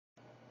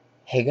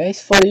Hey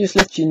guys, thought I just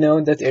let you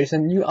know that there's a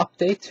new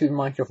update to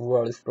Minecraft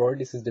World Explorer.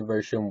 This is the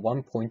version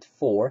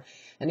 1.4,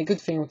 and the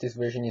good thing with this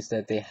version is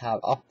that they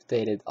have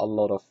updated a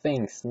lot of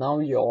things. Now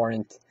you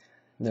aren't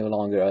no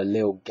longer a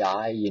little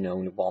guy, in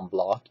one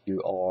block,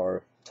 you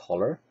are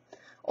taller.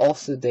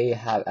 Also, they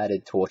have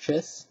added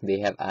torches. They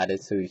have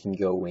added so you can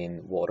go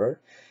in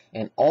water.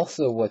 And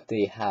also what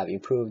they have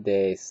improved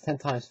is 10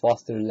 times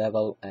faster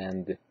level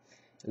and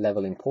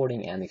level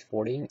importing and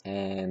exporting,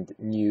 and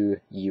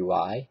new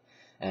UI,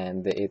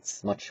 and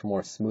it's much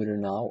more smoother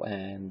now,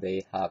 and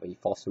they have a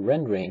faster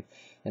rendering,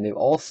 and they've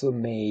also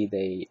made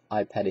a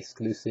iPad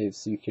exclusive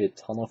secret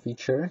tunnel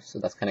feature, so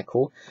that's kind of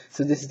cool.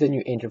 So this is the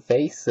new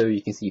interface, so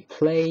you can see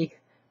play,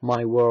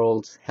 my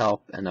world,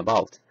 help, and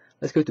about.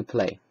 Let's go to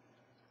play,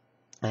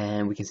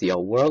 and we can see our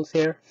worlds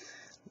here.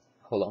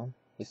 Hold on,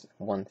 just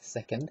 1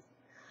 second.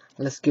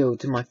 Let's go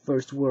to my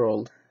first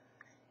world.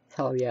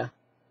 Hell yeah.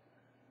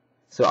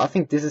 So I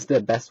think this is the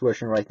best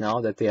version right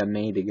now, that they have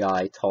made the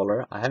guy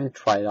taller. I haven't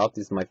tried it out,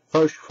 this is my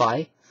first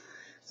try,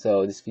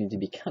 so this is going to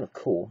be kind of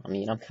cool. I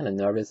mean, I'm kind of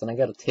nervous, and I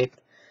got a tip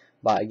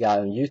by a guy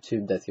on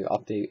YouTube that he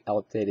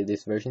updated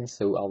this version,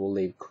 so I will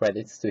leave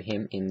credits to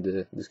him in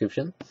the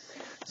description.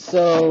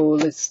 So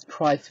let's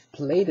try to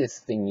play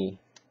this thingy.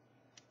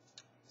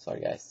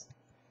 Sorry guys,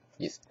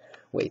 just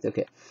wait.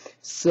 Okay,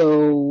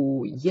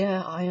 so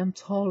yeah, I am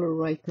taller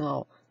right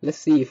now. Let's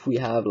see if we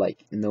have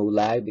like no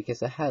lag,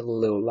 because I had a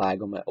little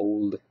lag on my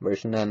old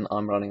version and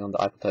I'm running on the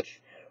iPad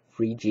Touch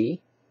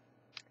 3G.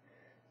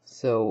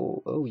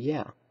 So, oh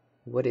yeah,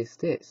 what is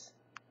this?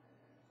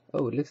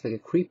 Oh, it looks like a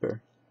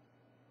creeper.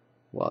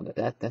 Wow,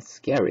 that's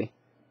scary.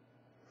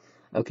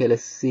 Okay,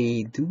 let's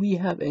see, do we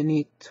have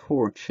any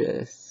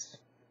torches?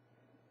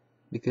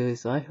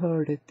 Because I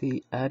heard that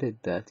they added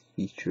that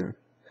feature.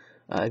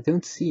 I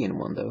don't see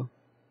anyone though,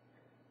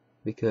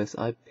 because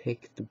I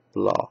picked the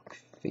block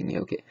thingy.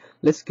 Okay,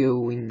 let's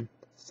go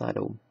inside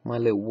of my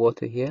little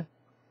water here.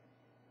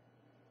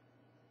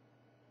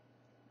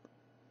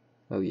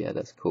 Oh yeah,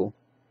 that's cool.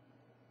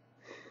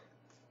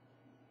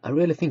 I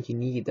really think you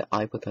need the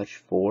iPad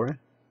Touch 4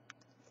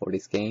 for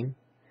this game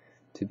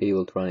to be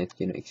able to run it,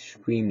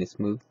 extremely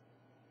smooth.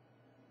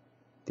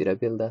 Did I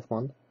build that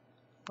one?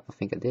 I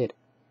think I did.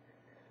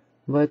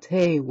 But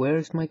hey,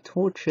 where's my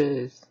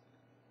torches?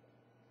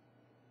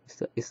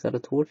 Is that a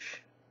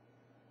torch?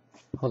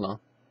 Hold on.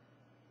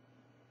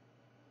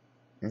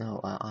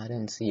 No, I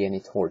didn't see any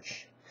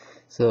torch.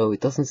 So it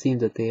doesn't seem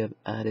that they have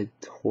added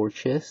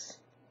torches.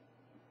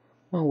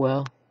 Oh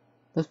well,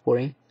 that's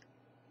boring.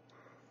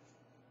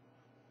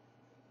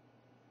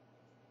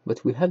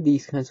 But we have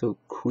these kinds of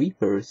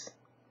creepers.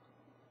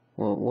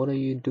 Well, what are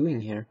you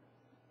doing here?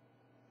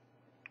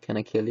 Can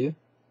I kill you?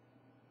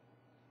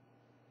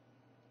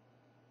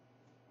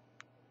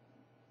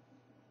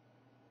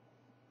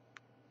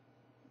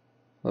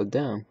 Oh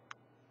damn.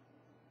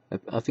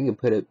 I think I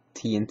put a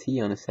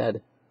TNT on his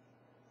head.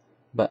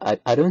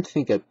 But I don't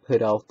think I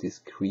put out these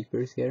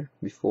creepers here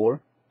before.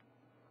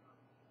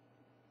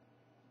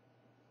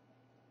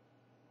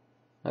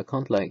 I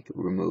can't like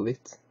remove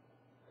it.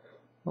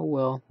 Oh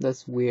well,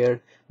 that's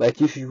weird.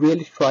 But you should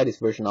really try this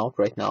version out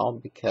right now,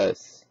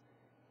 because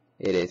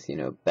it is,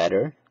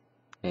 better,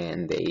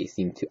 and they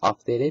seem to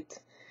update it.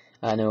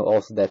 I know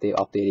also that they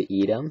updated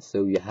Eden,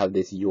 so you have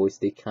this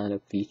joystick kind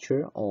of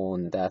feature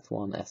on that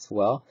one as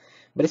well.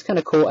 But it's kind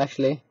of cool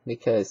actually,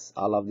 because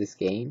I love this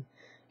game,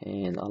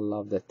 and I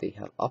love that they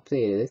have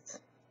updated it.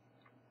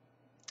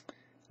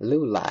 A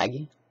little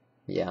lag,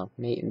 yeah,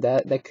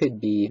 that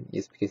could be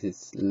just because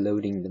it's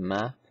loading the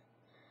map.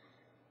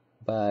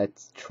 But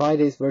try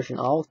this version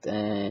out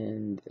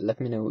and let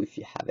me know if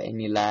you have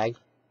any lag,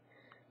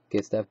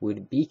 because that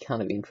would be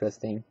kind of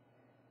interesting,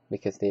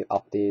 because they've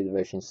updated the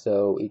version,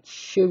 so it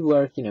should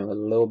work, a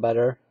little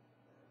better,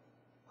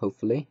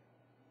 hopefully.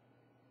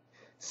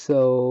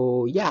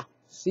 So yeah,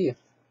 see you.